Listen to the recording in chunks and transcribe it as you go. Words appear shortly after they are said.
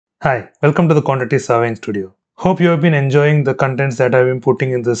Hi, welcome to the Quantity Surveying Studio. Hope you have been enjoying the contents that I've been putting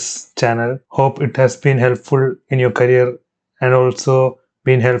in this channel. Hope it has been helpful in your career and also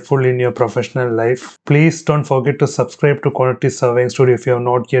been helpful in your professional life. Please don't forget to subscribe to Quantity Surveying Studio if you have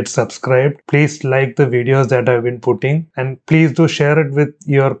not yet subscribed. Please like the videos that I've been putting and please do share it with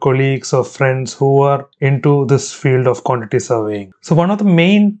your colleagues or friends who are into this field of quantity surveying. So one of the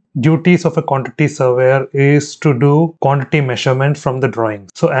main duties of a quantity surveyor is to do quantity measurement from the drawings.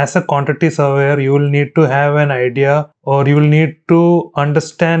 So as a quantity surveyor, you will need to have an idea or you will need to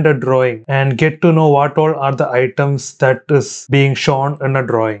understand a drawing and get to know what all are the items that is being shown in a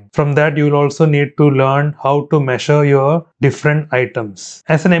drawing. From that, you will also need to learn how to measure your different items.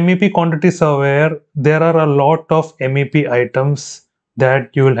 As an MEP quantity surveyor, there are a lot of MEP items that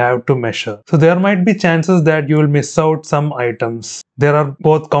you will have to measure. So there might be chances that you will miss out some items. There are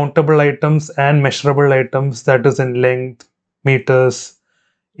both countable items and measurable items, that is in length, meters,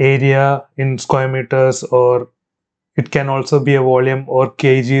 area in square meters, or it can also be a volume or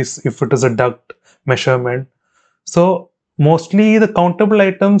kgs if it is a duct measurement. So mostly the countable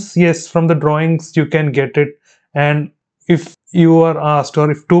items, yes, from the drawings you can get it. And if you are asked or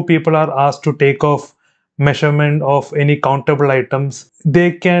if two people are asked to take off measurement of any countable items,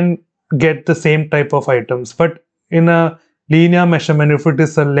 they can get the same type of items. But in a linear measurement, if it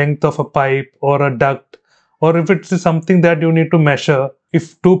is a length of a pipe or a duct, or if it is something that you need to measure,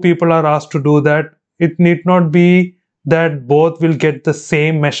 if two people are asked to do that, it need not be that both will get the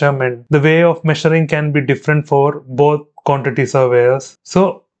same measurement. The way of measuring can be different for both quantity surveyors.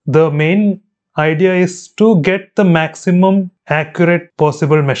 So the main idea is to get the maximum accurate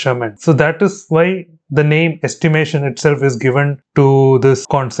possible measurement. So that is why the name estimation itself is given to this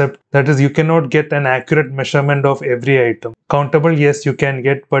concept. That is, you cannot get an accurate measurement of every item. Countable, yes, you can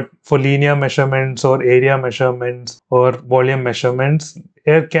get, but for linear measurements or area measurements or volume measurements,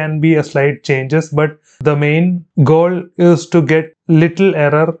 there can be a slight changes, but the main goal is to get little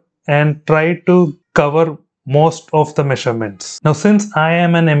error and try to cover most of the measurements. Now, since I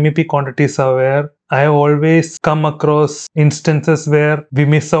am an MEP quantity surveyor, I have always come across instances where we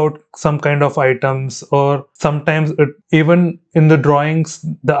miss out some kind of items, or sometimes even in the drawings,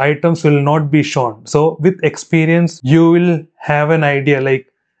 the items will not be shown. So with experience, you will have an idea, like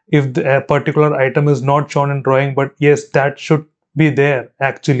if a particular item is not shown in drawing, but yes, that should be there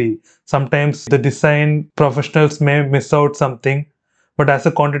actually. Sometimes the design professionals may miss out something, but as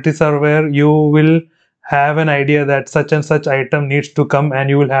a quantity surveyor, you will have an idea that such and such item needs to come, and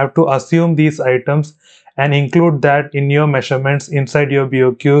you will have to assume these items and include that in your measurements inside your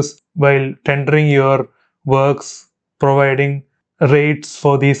BOQs while tendering your works, providing rates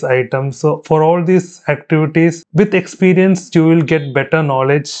for these items. So for all these activities, with experience, you will get better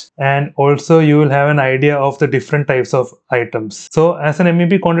knowledge and also you will have an idea of the different types of items. So as an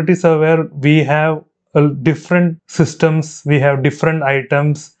MEP quantity surveyor, we have different systems, we have different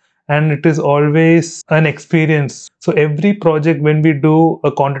items, and it is always an experience. So every project, when we do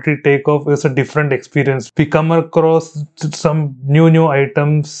a quantity takeoff, is a different experience. We come across some new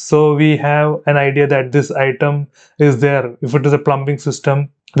items, so we have an idea that this item is there. If it is a plumbing system,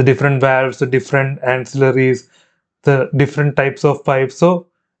 the different valves, the different ancillaries, the different types of pipes, so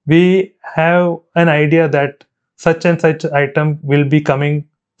we have an idea that such and such item will be coming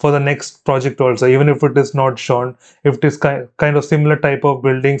for the next project also, even if it is not shown. If it is kind of similar type of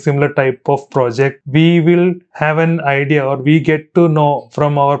building, similar type of project, we will have an idea, or we get to know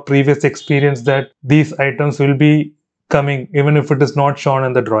from our previous experience that these items will be coming even if it is not shown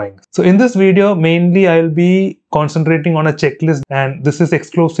in the drawing. So in this video, mainly I'll be concentrating on a checklist, and this is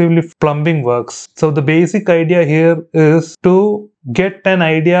exclusively plumbing works. So the basic idea here is to get an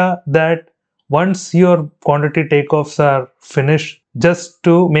idea that once your quantity takeoffs are finished, just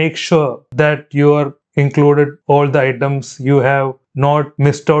to make sure that you are included all the items, you have not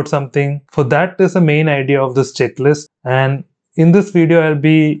missed out something. For that is the main idea of this checklist. And in this video, I'll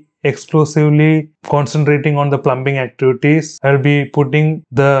be exclusively concentrating on the plumbing activities. I'll be putting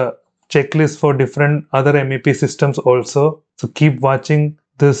the checklist for different other MEP systems also. So keep watching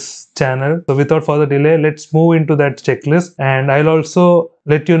this channel. So without further delay, let's move into that checklist, and I'll also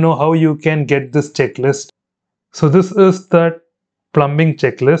let you know how you can get this checklist. So this is that plumbing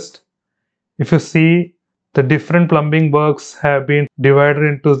checklist. If you see, the different plumbing works have been divided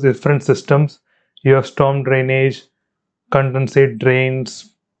into different systems. You have storm drainage, condensate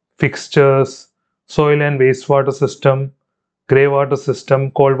drains, fixtures, soil and wastewater system, grey water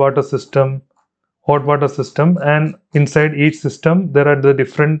system, cold water system, hot water system, and inside each system there are the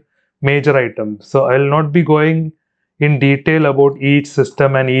different major items. So I'll not be going in detail about each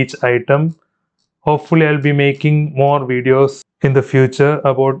system and each item. Hopefully I'll be making more videos in the future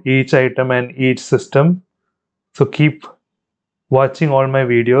about each item and each system. So keep watching all my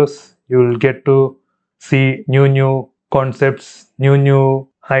videos. You will get to see new concepts, new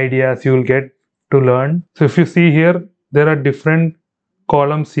ideas you will get to learn. So if you see here, there are different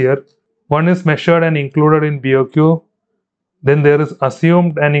columns here. One is measured and included in BOQ. Then there is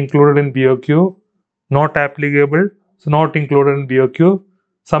assumed and included in BOQ, not applicable, so not included in BOQ.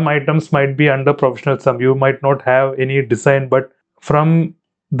 Some items might be under professional sum. You might not have any design, but from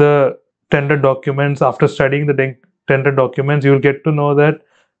the tender documents, after studying the tender documents, you will get to know that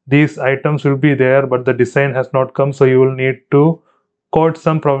these items will be there, but the design has not come, so you will need to quote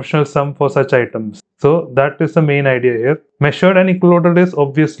some professional sum for such items. So that is the main idea here. Measured and included is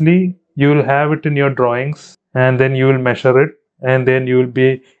obviously you will have it in your drawings and then you will measure it and then you will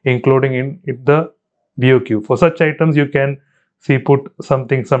be including in it the BOQ. For such items you can see put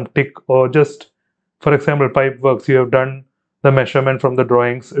something, some tick, or just for example pipe works, you have done the measurement from the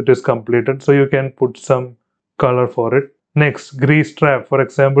drawings, it is completed, so you can put some color for it. Next, grease trap, for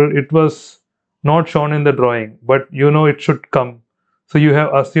example, it was not shown in the drawing but you know it should come, so you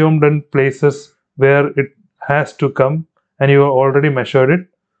have assumed in places where it has to come and you have already measured it.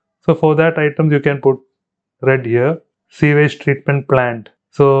 So for that item you can put red here. Sewage treatment plant,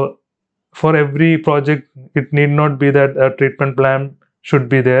 so for every project it need not be that a treatment plant should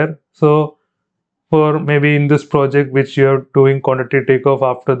be there. So for maybe in this project which you are doing quantity takeoff,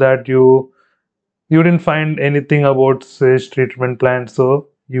 after that you didn't find anything about sewage treatment plant, so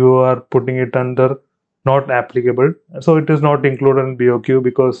you are putting it under not applicable, so it is not included in BOQ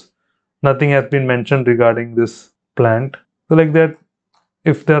because nothing has been mentioned regarding this plant. So like that,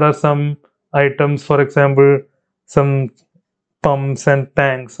 if there are some items, for example some pumps and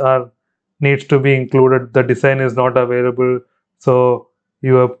tanks are needs to be included, the design is not available, so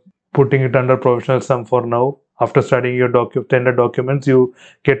you are putting it under provisional sum for now. After studying your tender documents, you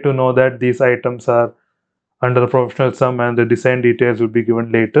get to know that these items are under the provisional sum and the design details will be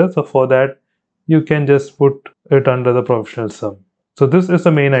given later, so for that you can just put it under the provisional sum. So this is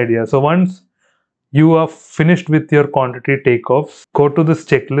the main idea. So once you are finished with your quantity takeoffs, go to this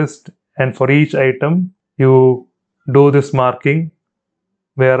checklist and for each item you do this marking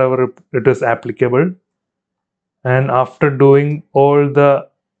wherever it is applicable, and after doing all the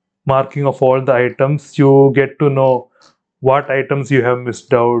marking of all the items you get to know what items you have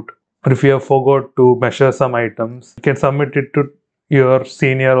missed out, or if you have forgot to measure some items you can submit it to your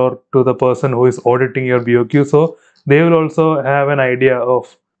senior or to the person who is auditing your BOQ, so they will also have an idea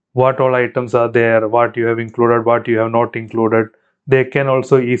of what all items are there, what you have included, what you have not included. They can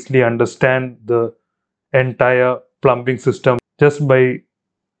also easily understand the entire plumbing system just by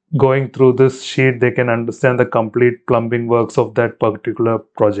going through this sheet. They can understand the complete plumbing works of that particular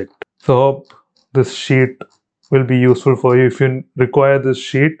project. So hope this sheet will be useful for you. If you require this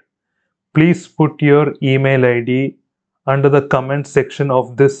sheet, please put your email ID under the comment section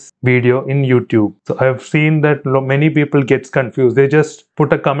of this video in YouTube. So I've seen that many people gets confused. They just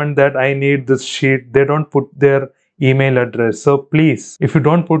put a comment that I need this sheet. They don't put their email address. So please, if you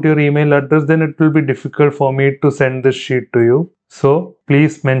don't put your email address, then it will be difficult for me to send this sheet to you. So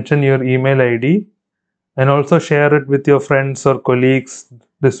please mention your email ID and also share it with your friends or colleagues,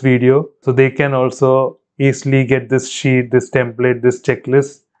 this video, so they can also easily get this sheet, this template, this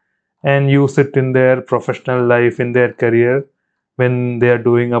checklist and use it in their professional life, in their career when they are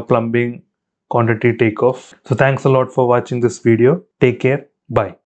doing a plumbing quantity takeoff. So thanks a lot for watching this video. Take care. Bye.